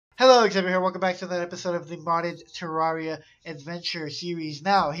Hello, Xavier here. Welcome back to another episode of the modded Terraria adventure series.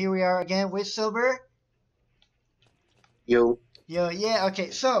 Now, here we are again with Silver. Yo. Yo, yeah, okay.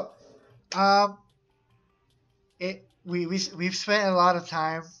 So, um, we've spent a lot of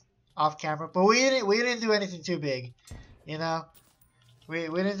time off camera, but we didn't do anything too big, you know. We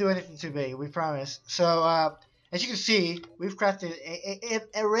didn't do anything too big. We promise. So, as you can see, we've crafted an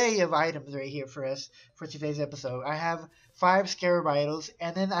array of items right here for us for today's episode. I have 5 scarab idols,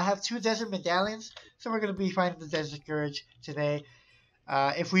 and then I have 2 desert medallions. So we're gonna be fighting the desert scourge today.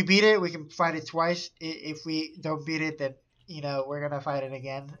 If we beat it, we can fight it twice. If we don't beat it, then we're gonna fight it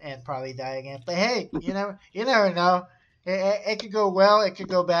again and probably die again. But hey, you never know. It could go well, it could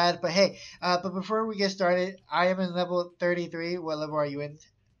go bad. But hey, but before we get started, I am in level 33. What level are you in,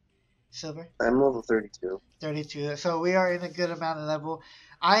 Silver? I'm level 32. 32. So we are in a good amount of level.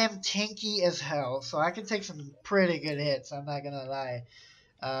 I am tanky as hell, so I can take some pretty good hits. I'm not gonna lie.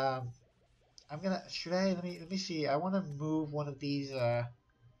 Should I? Let me see. I want to move one of these.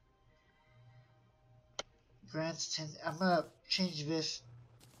 Grants 10. I'm gonna change this.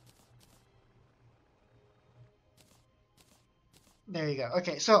 There you go.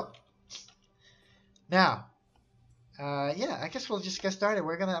 Okay, so now, yeah, I guess we'll just get started.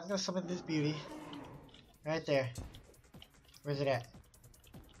 I'm gonna summon this beauty right there. Where's it at?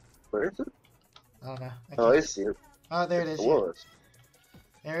 Where is it? Oh no. I see it. Oh, there it is. Below us.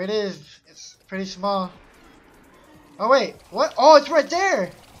 There it is. It's pretty small. Oh wait, what? Oh, it's right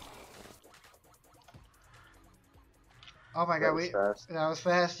there. Oh my God, that was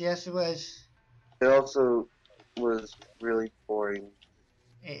fast. Yes, it was. It also was really boring.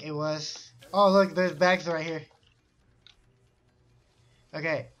 It was. Oh look, there's bags right here.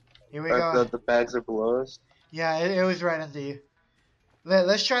 Okay, here we go. The bags are below us? Yeah, it was right under you.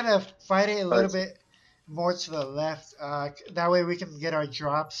 Let's try to fight it a little bit more to the left. That way we can get our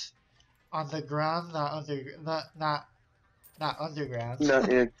drops on the ground, not underground. Not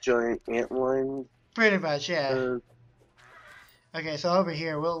in a giant ant line. Pretty much, yeah. Okay, so over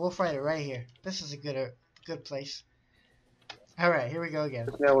here, we'll fight it right here. This is a good place. All right, here we go again.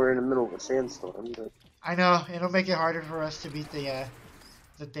 Now we're in the middle of a sandstorm. But... I know it'll make it harder for us to beat the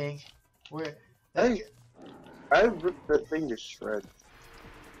thing. I ripped that thing to shreds.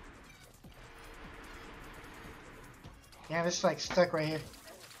 Damn, it's like stuck right here.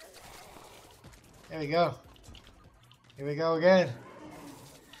 There we go. Here we go again.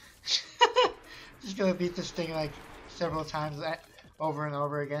 Just gonna beat this thing like several times over and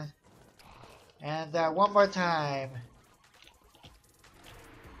over again. And one more time.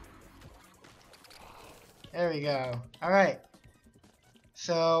 There we go. Alright.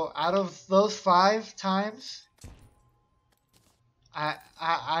 So out of those 5 times, I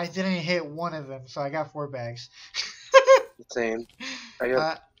didn't hit one of them, so I got 4 bags. Same.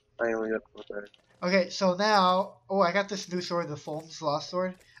 I only got 4 bags. Okay, so now, I got this new sword, the Foam's Lost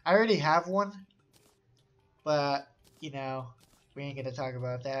Sword. I already have one, but we ain't gonna talk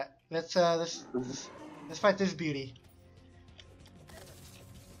about that. Let's fight this beauty.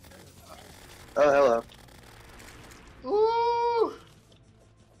 Oh, hello. Ooh!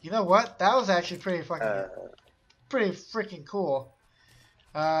 You know what? That was actually pretty freaking cool.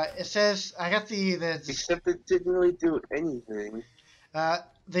 It says I got the except it didn't really do anything.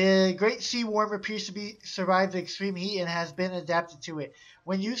 The great sea worm appears to survived the extreme heat and has been adapted to it.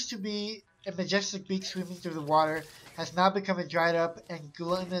 When used to be a majestic beak swimming through the water, has now become a dried up and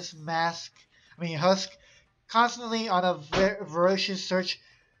gluttonous husk, constantly on a ferocious search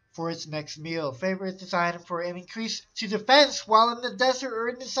for its next meal. Favorite design for an increase to defense while in the desert or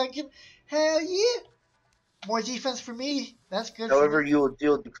in the sunken. Hell yeah! More defense for me. That's good. However, you will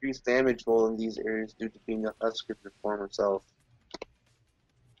deal decreased damage while in these areas due to being a husk of your former self.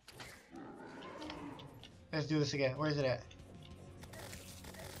 Let's do this again. Where is it at?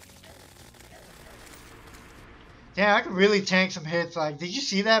 Yeah, I could really tank some hits. Like, did you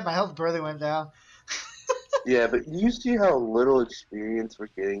see that? My health barely went down. Yeah, but you see how little experience we're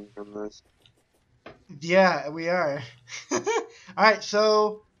getting from this? Yeah, we are. Alright,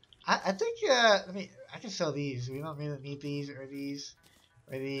 so I think I can sell these. We don't really need these or these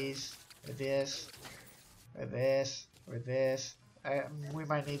or these or this or this or this. We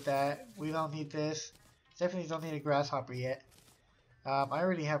might need that. We don't need this. Definitely don't need a grasshopper yet. I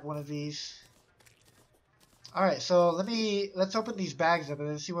already have one of these. Alright, so let's open these bags up and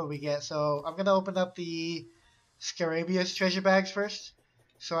let's see what we get. So I'm gonna open up the Scarabeus treasure bags first.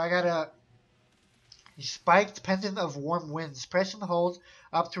 So I got a spiked pendant of warm winds. Press and hold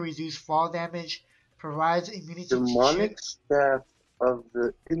up to reduce fall damage. Provides immunity to demonic staff of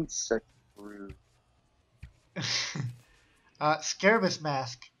the insect brood. Scarabus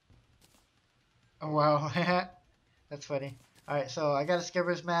mask. Oh wow, that's funny. All right, so I got a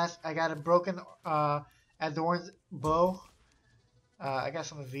Skipper's mask. I got a broken adorned bow. I got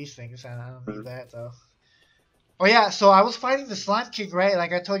some of these things, and I don't need Mhm. that though. Oh yeah, so I was fighting the Slime King, right?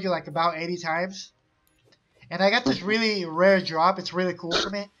 Like I told you, like about 80 times, and I got this really rare drop. It's really cool for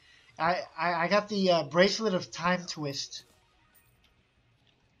me. I got the bracelet of time twist,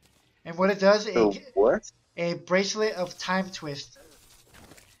 and what it does, So what? a bracelet of time twist.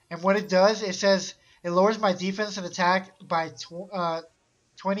 And what it does, it says it lowers my defense and attack by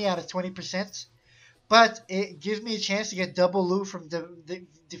 20 out of 20%, but it gives me a chance to get double loot from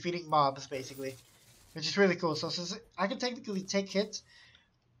defeating mobs, basically, which is really cool. So since I can technically take hits,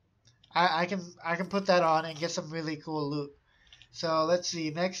 I can put that on and get some really cool loot. So let's see.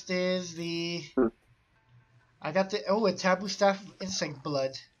 Next is the Hmm. I got the a taboo staff of insect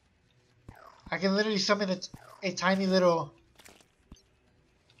blood. I can literally summon a tiny little.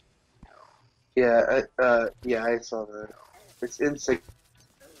 Yeah, I saw that. It's insect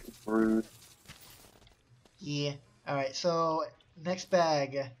brood. Yeah. All right. So next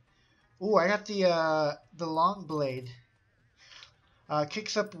bag. Ooh, I got the long blade.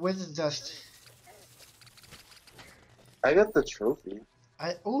 Kicks up wind and dust. I got the trophy.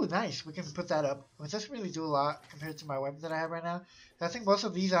 Oh, nice. We can put that up. It doesn't really do a lot compared to my weapon that I have right now. I think most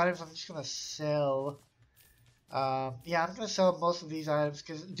of these items I'm just gonna sell. Yeah, I'm gonna sell most of these items.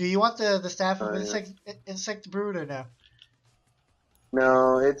 Cause do you want the staff of Oh yeah. insect brood or no?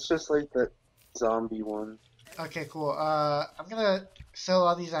 No, it's just like that zombie one. Okay, cool. I'm gonna sell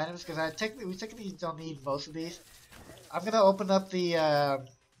all these items because we technically don't need most of these. I'm gonna open up the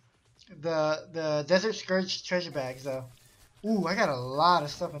Desert Scourge treasure bags though. Ooh, I got a lot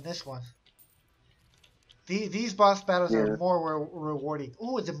of stuff in this one. These boss battles are Yeah. more rewarding.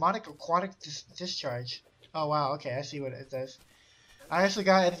 Ooh, a demonic aquatic discharge. Oh wow, okay, I see what it does. I also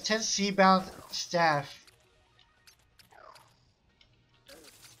got an intense seabound staff.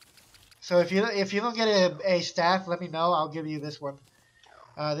 So if you don't get a staff, let me know. I'll give you this one.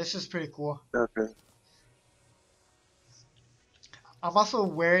 This is pretty cool. Okay. I'm also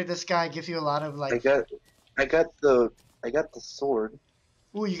aware this guy gives you a lot of I like. got I got the I got the sword.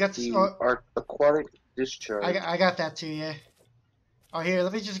 Ooh, you got this. The Oh, aquatic discharge. I got that too. Yeah. Oh, here,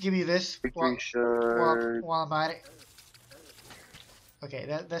 let me just give you this Victory shard. while I'm at it. Okay,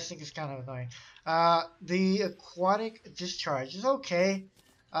 that thing is kind of annoying. The aquatic discharge is okay.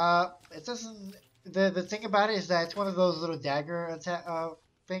 It doesn't. The thing about it is that it's one of those little dagger attack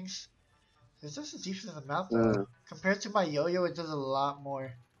things. It does a decent amount though. Mm. Compared to my yo-yo, it does a lot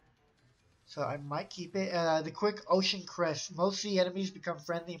more. So I might keep it. The quick ocean crest. Most sea enemies become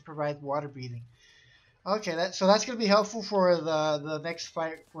friendly and provide water breathing. Okay, so that's gonna be helpful for the next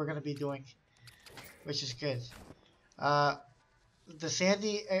fight we're gonna be doing, which is good. Uh, the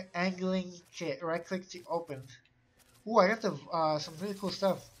sandy angling kit. Right click to open. Ooh, I got the some really cool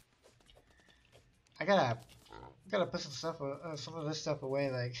stuff. I gotta put some of this stuff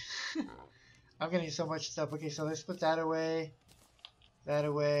away. Like I'm getting so much stuff. Okay, so let's put that away,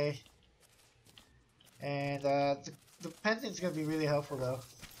 and the pendant's gonna be really helpful though.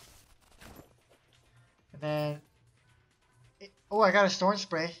 And then, oh, I got a storm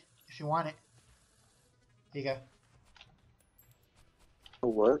spray if you want it. Here you go. A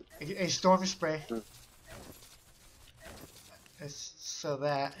what? A storm spray. Mm. So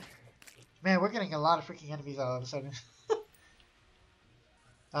that. Man, we're getting a lot of freaking enemies all of a sudden.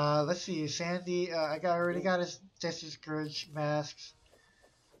 Let's see, Sandy. Already got his Desert Scourge masks.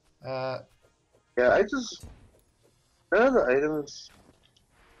 Yeah, none of the items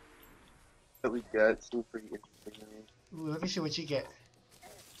that we got seem pretty interesting to me. Ooh, let me see what you get.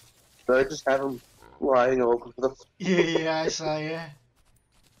 So I just have them lying all over the floor. Yeah, I saw ya.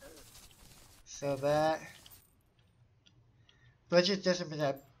 So that. Budget doesn't mean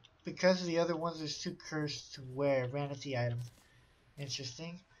that because the other ones is too cursed to wear. Vanity item.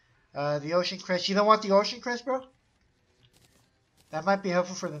 Interesting. The Ocean Crest. You don't want the Ocean Crest, bro? That might be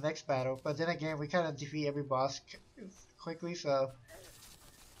helpful for the next battle, but then again, we kind of defeat every boss quickly, so.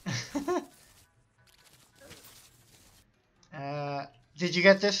 Did you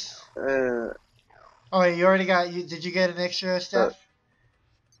get this? Oh, you already got. Did you get an extra staff?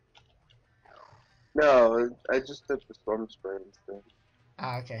 No, I just took the storm spray instead.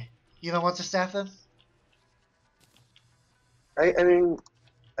 Ah, okay. You don't want the staff then? I mean,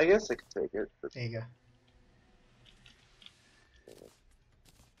 I guess I could take it. But There you go.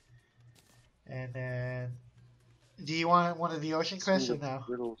 And then, do you want one of the Ocean Crests or no?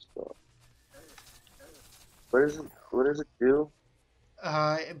 little stuff. What does it do?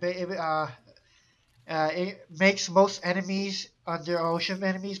 It makes most enemies under ocean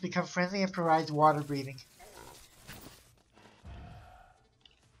enemies become friendly and provides water breathing.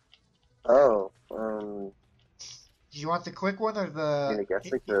 Oh, Do you want the quick one or I the... mean, I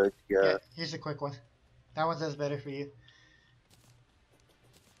guess I could, yeah. Here's the quick one. That one does better for you.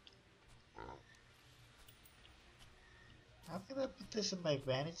 I'm gonna put this in my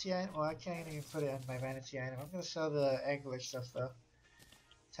vanity item. Well, I can't even put it in my vanity item. I'm gonna sell the angler stuff though.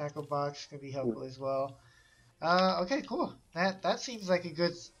 Tackle box could be helpful as well. Okay, cool. That seems like a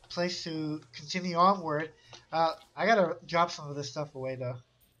good place to continue onward. I gotta drop some of this stuff away though.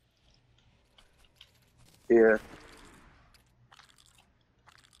 Yeah.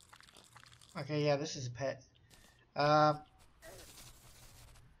 Okay, yeah, this is a pet. Um,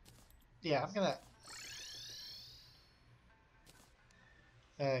 yeah, I'm gonna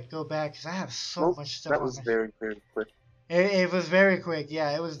go back because I have so much stuff That on was my... very, very quick. It was very quick.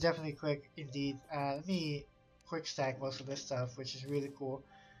 Yeah, it was definitely quick indeed. Let me quick stack most of this stuff, which is really cool.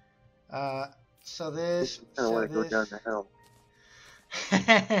 So this, I kind of so want to go this. down the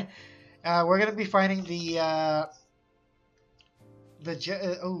hill. We're gonna be fighting the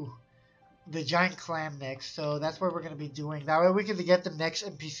giant clam next. So that's what we're gonna be doing. That way we can get the next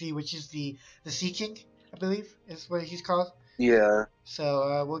NPC, which is the Sea King, I believe is what he's called. Yeah.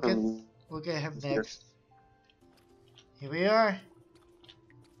 So we'll get him next. Here we are.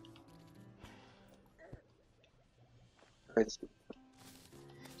 It's,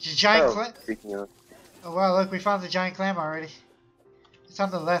 It's a giant clam. speaking of, Oh wow! Look, we found the giant clam already. It's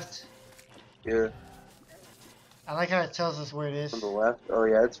on the left. yeah, I like how it tells us where it is. on the left. Oh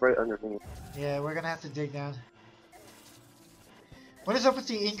yeah, it's right underneath. Yeah, we're gonna have to dig down. What is up with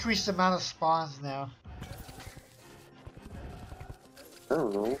the increased amount of spawns now? I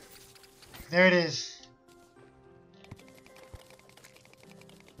don't know. There it is.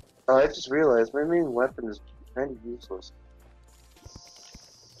 Oh, I just realized my main weapon is kind of useless.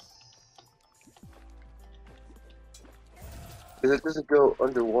 Because it doesn't go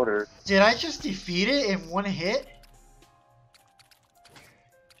underwater. Did I just defeat it in one hit?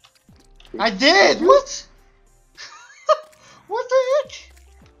 I did! What? What the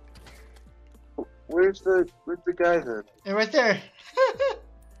heck? Where's the guy then? Hey, right there.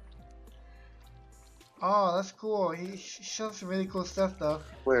 Oh, that's cool. He showed some really cool stuff though.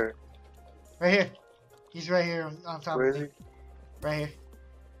 Where? Right here. He's right here on top Where of is me. he? Right here.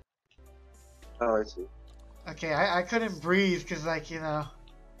 Oh, I see. Okay, I couldn't breathe because, like, you know,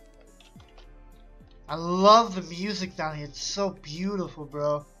 I love the music down here. It's so beautiful,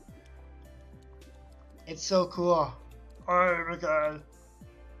 bro. It's so cool. Oh my god.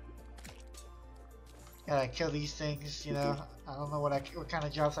 Gotta kill these things, you know. I don't know what kind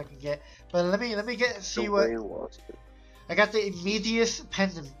of jobs I can get, but let me see what I got. The immediate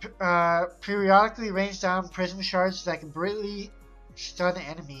pendant. Periodically rains down prism shards that can greatly stun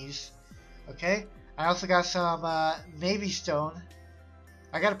enemies. Okay. I also got some navy stone.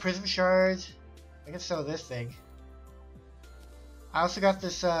 I got a prism shard. I can sell this thing. I also got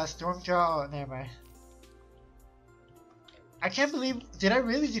this storm jaw. Oh, never mind. I can't believe. Did I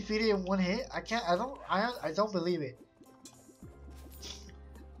really defeat it in one hit? I can't. I don't believe it.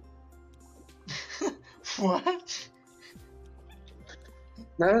 What?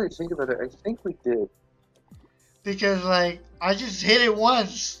 Now that I think about it, I think we did. Because like I just hit it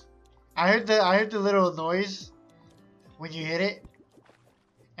once. I heard the little noise when you hit it,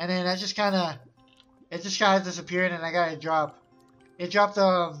 and then it just kind of disappeared, and I got it drop. It dropped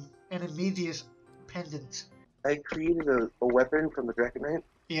an immediate pendant. I created a weapon from the Dragon Knight.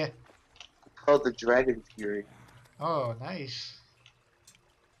 Yeah. Called the Dragon Fury. Oh, nice.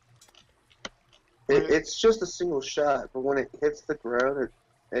 It's just a single shot, but when it hits the ground,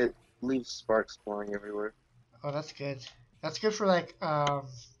 it leaves sparks flying everywhere. Oh, that's good. That's good for like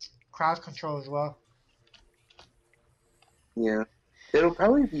crowd control as well. Yeah. It'll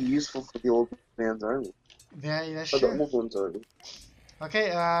probably be useful for the old man's army. Yeah, that's or true. the old one's army. Okay,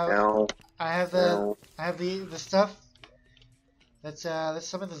 Now, I have the stuff. Let's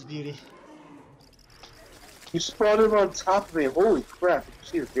summon this beauty. you spawned him on top of me. Holy crap! Did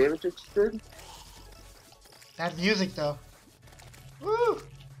you see the damage it just did? That music though. Woo!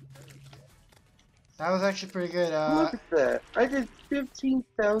 That was actually pretty good. Look at that! I did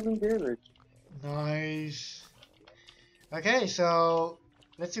 15,000 damage. Nice. Okay, so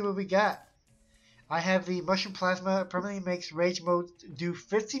let's see what we got. I have the mushroom plasma. Permanently makes rage mode do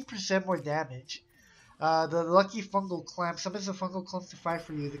 15% more damage. The lucky fungal clamp summons a fungal clump to fight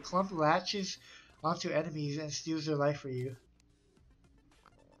for you. The clump latches onto enemies and steals their life for you.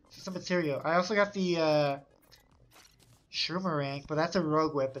 Some material. I also got the Shroomerang, but that's a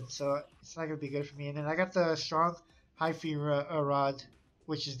rogue weapon, so it's not gonna be good for me. And then I got the strong Hyphy rod,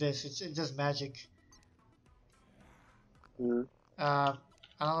 which is this. It does magic. Mm. I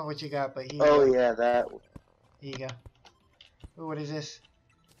don't know what you got, but here Oh you go. yeah, that. Here you go. Ooh, what is this?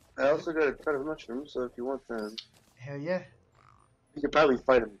 I also got a ton of mushrooms, so if you want them, Hell yeah. you could probably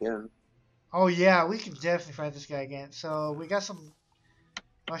fight him again. Oh yeah, we can definitely fight this guy again. So we got some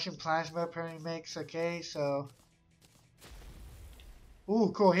mushroom plasma printing mix. Okay, so.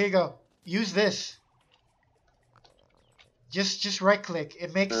 Ooh, cool. Here you go. Use this. Just right click.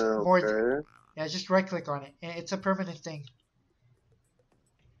 It makes more. Okay. Yeah, just right click on it. It's a permanent thing.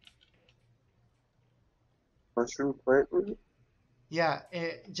 Mushroom plant root? Yeah,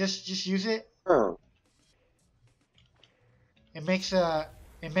 just use it. Oh. It makes your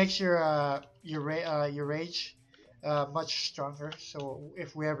rage much stronger. So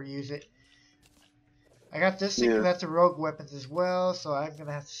if we ever use it, I got this thing Yeah. that's a rogue weapons as well. So I'm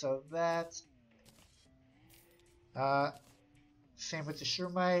gonna have to sell that. Same with the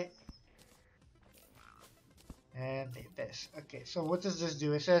Shermite. And this. Okay, so what does this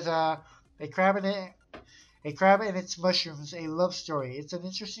do? It says a crab and its mushrooms, a love story. It's an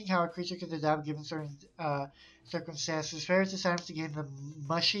interesting how a creature can adapt given certain circumstances. Fairies decide to gain the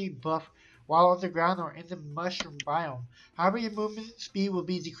mushy buff while underground or in the mushroom biome. However, your movement speed will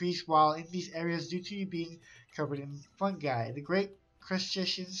be decreased while in these areas due to you being covered in fungi. The great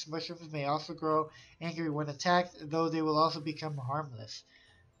crustaceans mushrooms may also grow angry when attacked, though they will also become harmless.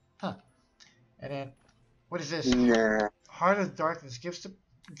 Huh. And then, what is this? Nah. Heart of Darkness gives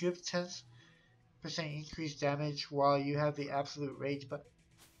 10% increased damage while you have the absolute rage, but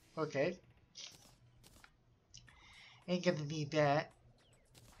okay. Ain't gonna need that.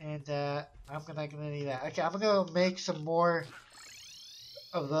 And I'm not gonna need that. Okay, I'm gonna make some more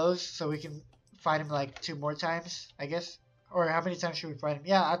of those so we can fight him like 2 more times, I guess. Or how many times should we fight him?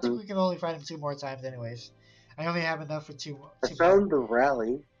 Yeah, I think we can only fight him 2 more times anyways. I only have enough for two I more. found the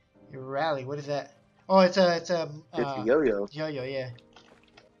rally. Your rally, what is that? Oh, it's a It's a yo-yo. yo-yo, yeah.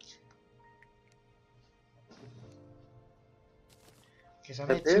 Okay, so I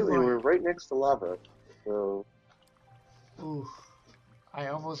made 2 Apparently, more. we're right next to lava, so. Ooh, I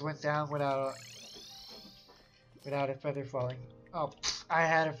almost went down without a feather falling. Oh, I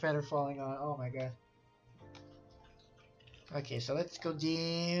had a feather falling on. Oh my god. Okay, so let's go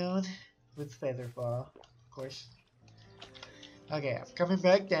down with feather fall, of course. Okay, I'm coming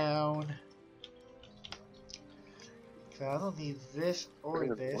back down. So I don't need this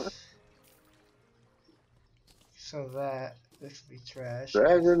or this. What? So this can be trash.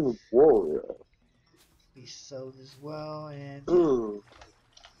 Dragon Warrior. Be sold as well, and Ooh.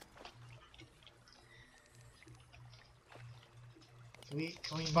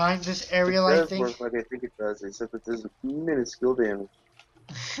 can we mine this area It like does thing? work like I think it does, except it does minuscule damage.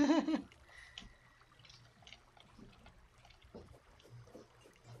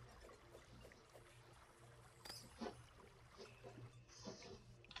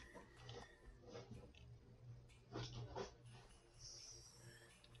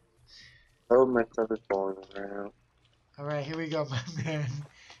 Oh, my stuff is falling around. Alright, here we go, my man.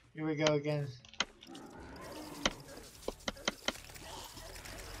 Here we go again.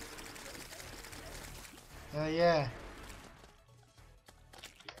 Oh yeah.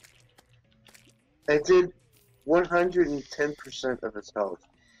 I did 110% of its health.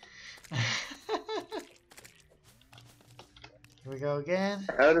 Here we go again.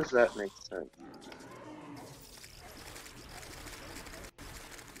 How does that make sense?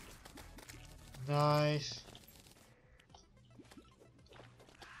 Nice.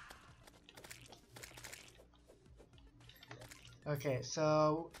 Okay,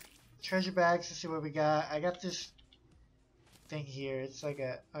 so treasure bags. Let's see what we got. I got this thing here. It's like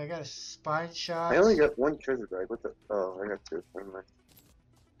I got a spine shot. I only got 1 treasure bag. What the? Oh, I got 2. Never mind.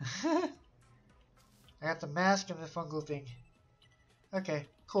 I got the mask and the fungal thing. Okay,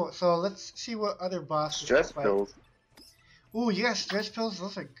 cool. So let's see what other bosses we Stress can fight. pills. Ooh, you got stress pills?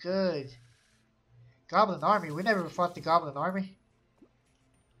 Those are good. Goblin Army. We never fought the Goblin Army.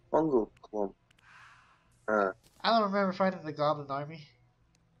 Fungal clump. I don't remember fighting the Goblin Army.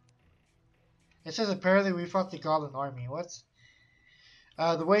 It says apparently we fought the Goblin Army. What's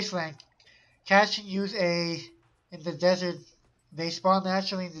the Wasteland? Catch and use in the desert. They spawn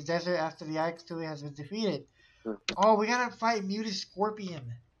naturally in the desert after the activity has been defeated. Oh, we gotta fight Muted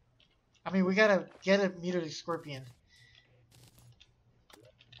Scorpion. I mean, we gotta get a Muted Scorpion.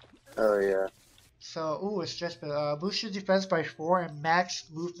 Oh yeah. So, ooh, a stress pill. Boost your defense by 4 and max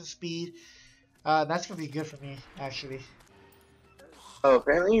movement speed. That's gonna be good for me, actually. Oh,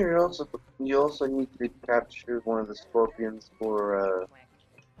 apparently you also need to capture one of the scorpions for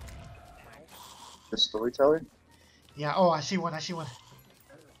the storyteller. Yeah, oh, I see one, I see one.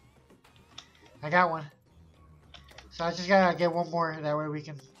 I got one. So I just gotta get one more, that way we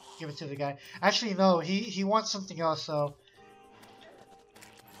can give it to the guy. Actually, no, he wants something else, so...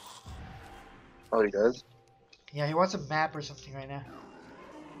 Oh, he does? Yeah, he wants a map or something right now.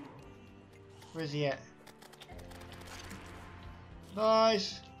 Where's he at?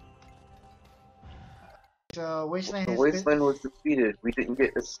 Nice! So, Wasteland The has Wasteland was defeated. We didn't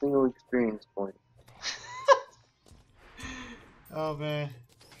get a single experience point. Oh, man.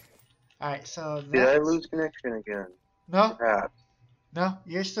 Alright, so Did I lose connection again? No, Perhaps. no,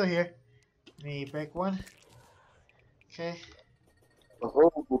 you're still here. Let me break one. Okay. The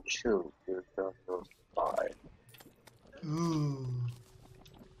whole will chill. Your stuff goes by. Ooh.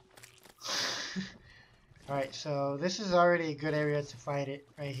 Alright, so this is already a good area to fight it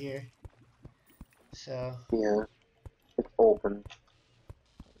right here. So. Yeah. It's open.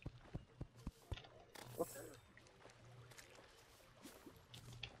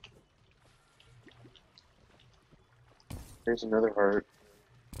 There's another heart.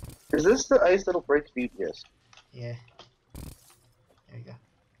 Is this the ice that'll break speed? Yes. Yeah. There you go.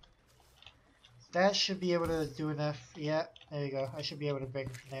 That should be able to do enough. Yeah, there you go. I should be able to break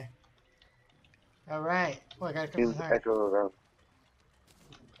it from there. Alright. Oh, I got a crimson heart. Echo around.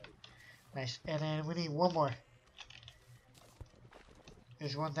 Nice. And then we need one more.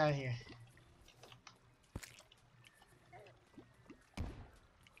 There's one down here.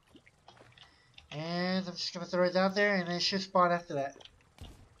 And I'm just gonna throw it down there and it should spawn after that.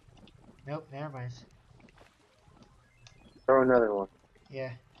 Nope, never mind. Throw another one.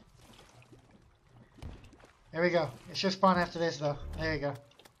 Yeah. There we go. It should spawn after this though. There you go.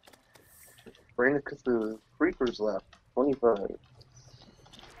 Brain of Cthulhu. Creepers left. 25.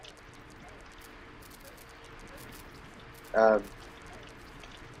 Well,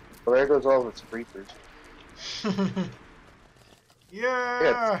 there goes all of its creepers. Yeah!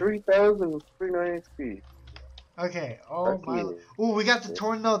 Yeah, 3,390 XP. Okay, oh my. Ooh, we got the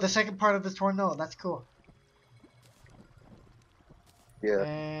tornado, the second part of the tornado. That's cool. Yeah.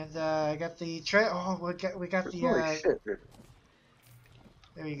 And I got the oh, we got the Holy shit, dude.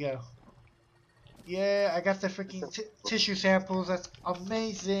 there we go. Yeah, I got the freaking tissue samples. That's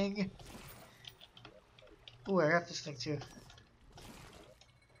amazing. Ooh, I got this thing too.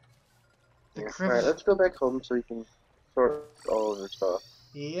 The Alright, let's go back home so you can sort all of your stuff.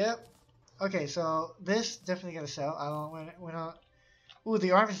 Yep. Okay, so this definitely gonna sell. I don't. We're not. Ooh,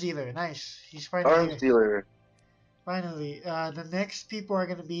 the arms dealer. Nice. He's finally Arms here. dealer. Finally. The next people are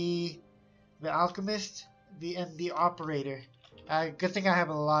gonna be the alchemist, and the operator. Good thing I have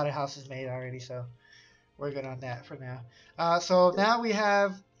a lot of houses made already, so we're good on that for now. So now we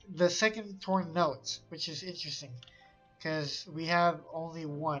have the second torn note, which is interesting, because we have only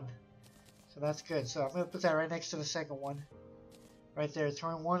one. So that's good. So I'm gonna put that right next to the second one. Right there,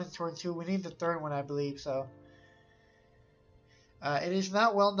 torn 1 and torn 2. We need the third one, I believe, so. It is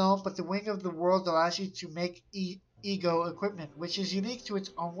not well known, but the wing of the world allows you to make ego equipment, which is unique to its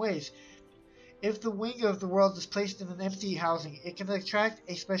own ways. If the wing of the world is placed in an empty housing, it can attract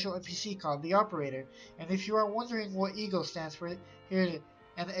a special NPC called the operator. And if you are wondering what ego stands for, here,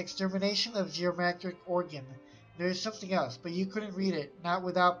 an extermination of geometric organ. There is something else, but you couldn't read it, not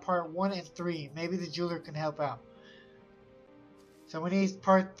without part 1 and 3. Maybe the jeweler can help out. So we need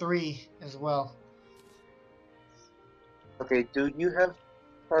part 3 as well. Okay, do you have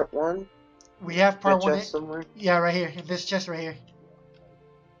part 1? We have part 1 somewhere? Yeah, right here, in this chest right here.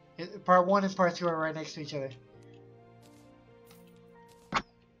 Part 1 and part 2 are right next to each other.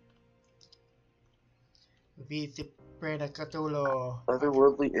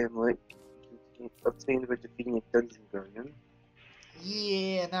 Otherworldly amulet obtained by defeating a dungeon guardian.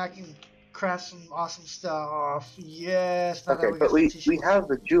 Yeah, now I can craft some awesome stuff. Yes. Okay, but we have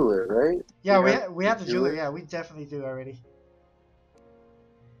the jeweler, right? Yeah, we have the jeweler. Yeah, we definitely do already.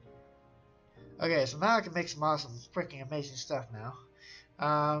 Okay, so now I can make some awesome, freaking amazing stuff now.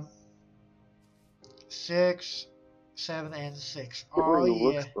 6, 7, and 6. Oh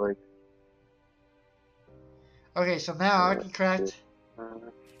yeah. Looks like. Okay, so now I can craft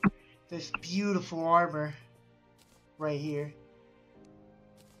this beautiful armor right here.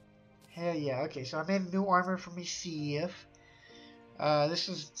 Hell yeah. Okay, so I made a new armor for myself. This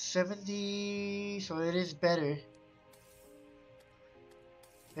is 70, so it is better.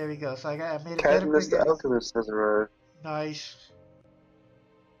 There we go. So I made it better. Cadmus the Alchemist has arrived. Nice.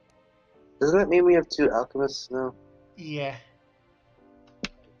 Doesn't that mean we have 2 alchemists now? Yeah.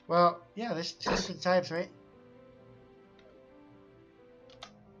 Well, yeah, there's 2 different types, right?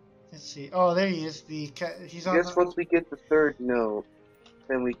 Let's see. Oh, there he is. He's on. I guess once we get the 3rd note,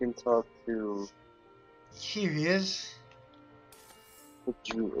 then we can talk to Here he is.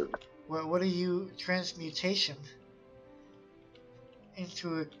 Jeweler. What are you? Transmutation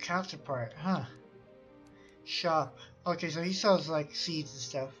into a counterpart, huh? Shop. Okay, so he sells like seeds and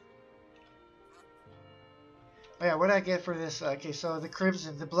stuff. Oh yeah, what did I get for this? Okay, so the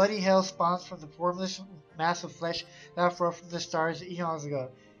Crimson. The bloody hell spawns from the formless mass of flesh that fell from the stars eons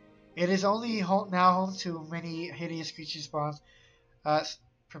ago. It is only now home to many hideous creature spawns.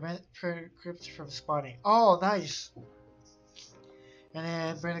 Prevent crypts from spawning. Oh, nice.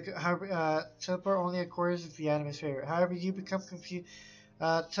 And then teleport only according to the anime's favorite. However, you become confused.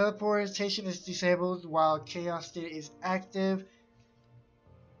 Teleportation is disabled while chaos state is active.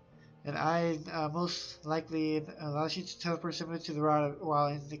 And I most likely allows you to teleport similar to the rod while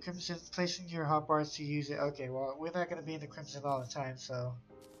in the Crimson, placing your hotbars to use it. Okay, well, we're not going to be in the Crimson all the time, so...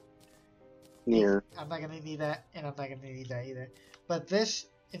 Yeah. I'm not going to need that, and I'm not going to need that either. But this,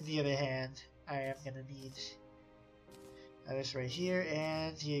 on the other hand, I am going to need... this right here,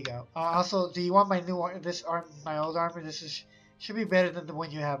 and here you go. Also, do you want my new my old armor? This should be better than the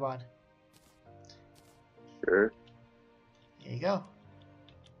one you have on. Sure. Here you go.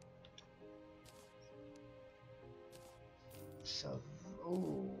 So,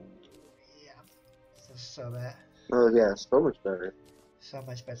 ooh, yeah. So that. Oh yeah, so much better. So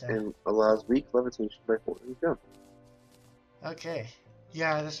much better. And allows weak levitation by holding jump. Okay.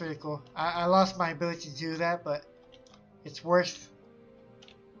 Yeah, that's really cool. I lost my ability to do that, but it's worth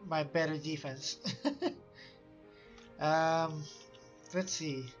my better defense. Let's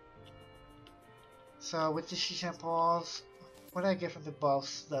see. So with the Shishan Paws, what did I get from the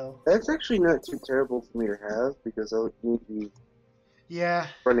boss though? That's actually not too terrible for me to have because I'll need to be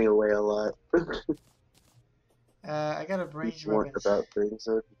running away a lot. I got a range weapon about things,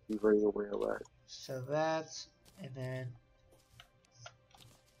 so I'd be running away a lot. So that's, and then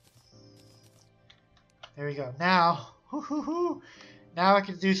there we go. Now, now I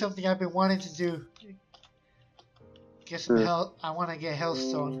can do something I've been wanting to do. Get some hell. I want to get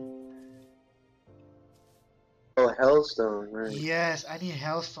Hellstone. Oh, Hellstone, right? Yes, I need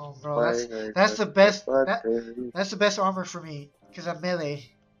Hellstone, bro. That's the best. That's the best armor for me because I'm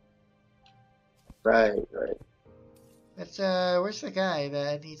melee. Right. That's where's the guy that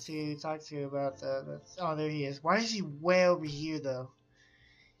I need to talk to about oh, there he is. Why is he way over here though?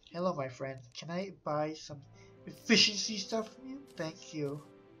 Hello, my friend. Can I buy some efficiency stuff from you? Thank you.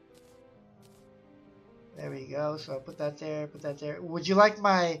 There we go. So I'll put that there. Put that there. Would you like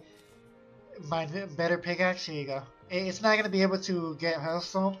my better pickaxe? Here you go. It's not gonna be able to get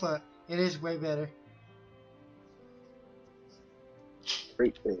Hellstone, but it is way better.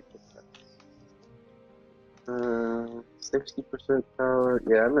 Great. 60% power.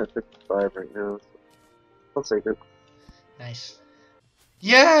 Yeah, I'm at 55 right now. So I'll take it. Nice.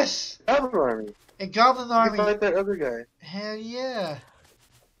 Yes! Goblin army. A goblin army. You fight that other guy. Hell yeah.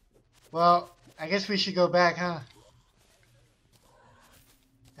 Well, I guess we should go back, huh?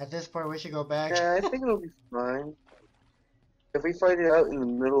 At this point, we should go back. Yeah, I think it'll be fine. If we fight it out in the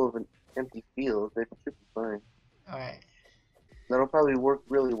middle of an empty field, it should be fine. Alright. That'll probably work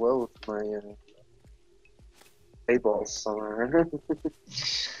really well with my paintball summer.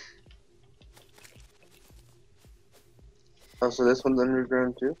 Oh, so this one's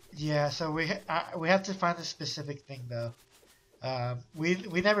underground too? Yeah, so we have to find a specific thing though.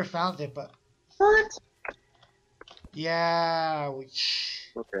 We never found it, but what? Yeah,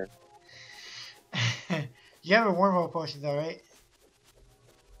 okay. You have a wormhole potion though, right?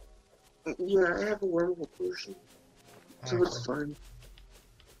 Yeah, I have a wormhole potion. So it's fun.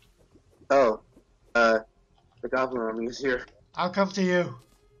 Oh, the goblin army is here. I'll come to you.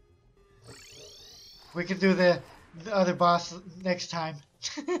 We can do the other boss next time.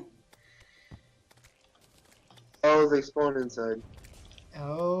 Oh, they spawn inside.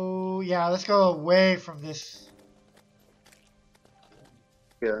 Oh yeah, let's go away from this.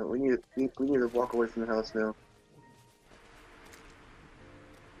 Yeah, we need to walk away from the house now.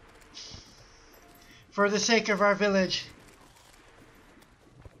 For the sake of our village.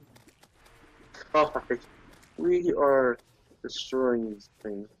 Alright, we are destroying these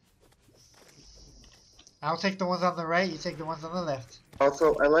things. I'll take the ones on the right, you take the ones on the left.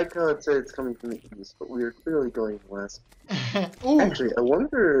 Also, I like how it said it's coming from the east, but we are clearly going west. Ooh. Actually, I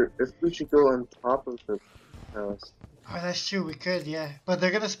wonder if we should go on top of the house. Oh, that's true, we could, yeah. But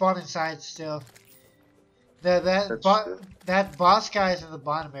they're gonna spawn inside still. That boss guy is in the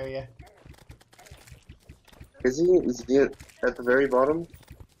bottom area. Is he at the very bottom?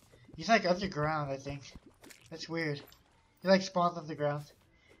 He's like underground, I think. That's weird. He like spawned underground.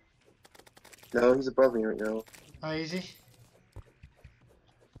 No, he's above me right now. Oh, is he?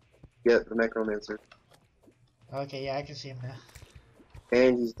 Yeah, the necromancer. Okay, yeah, I can see him now.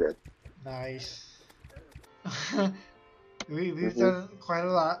 And he's dead. Nice. We've Mm-hmm. done quite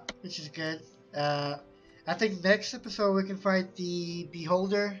a lot, which is good. I think next episode we can fight the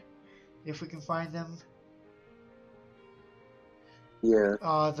Beholder, if we can find them. Yeah.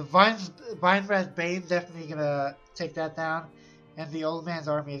 The Vine-Wrath Bane, definitely gonna take that down, and the Old Man's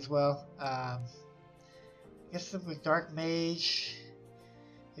Army as well. Guess them with Dark Mage.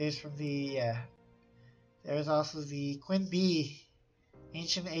 There's from the there's also the Quinn Bee,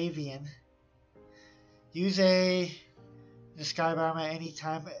 Ancient Avian. Use the Sky Bomb at any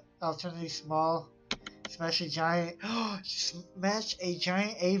time. Alternatively small. Smash a giant. Smash a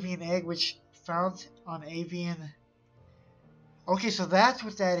giant avian egg which found on avian. Okay, so that's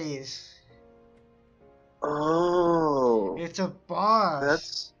what that is. Oh. It's a boss.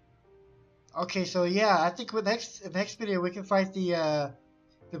 That's. Okay, so yeah, I think with next video we can fight the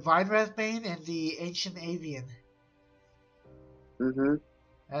Vine-Wrath Bane and the Ancient Avian. Mm-hmm.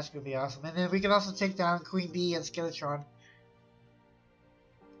 That's gonna be awesome. And then we can also take down Queen Bee and Skeletron.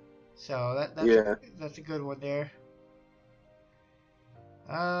 So that's a good one there.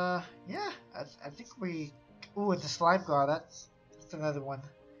 Yeah, I think we. Ooh, and the Slime God. That's another one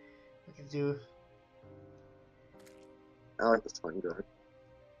we can do. I like this one good.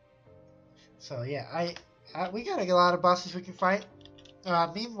 So yeah, we got a lot of bosses we can fight.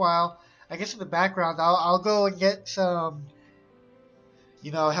 Meanwhile, I guess in the background, I'll go and get some,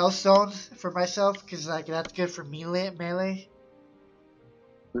 health stones for myself because like that's good for melee.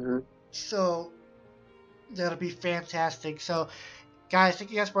 Mm-hmm. So that'll be fantastic. So, guys,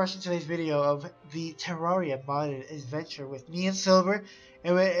 thank you guys for watching today's video of the Terraria modded adventure with me and Silver.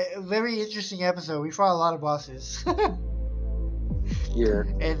 It was a very interesting episode. We fought a lot of bosses. Yeah.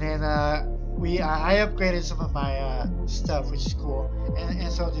 And then I upgraded some of my stuff, which is cool,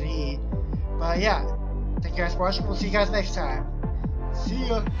 and so did he. But yeah, thank you guys for watching. We'll see you guys next time. See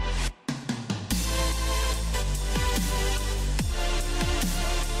ya.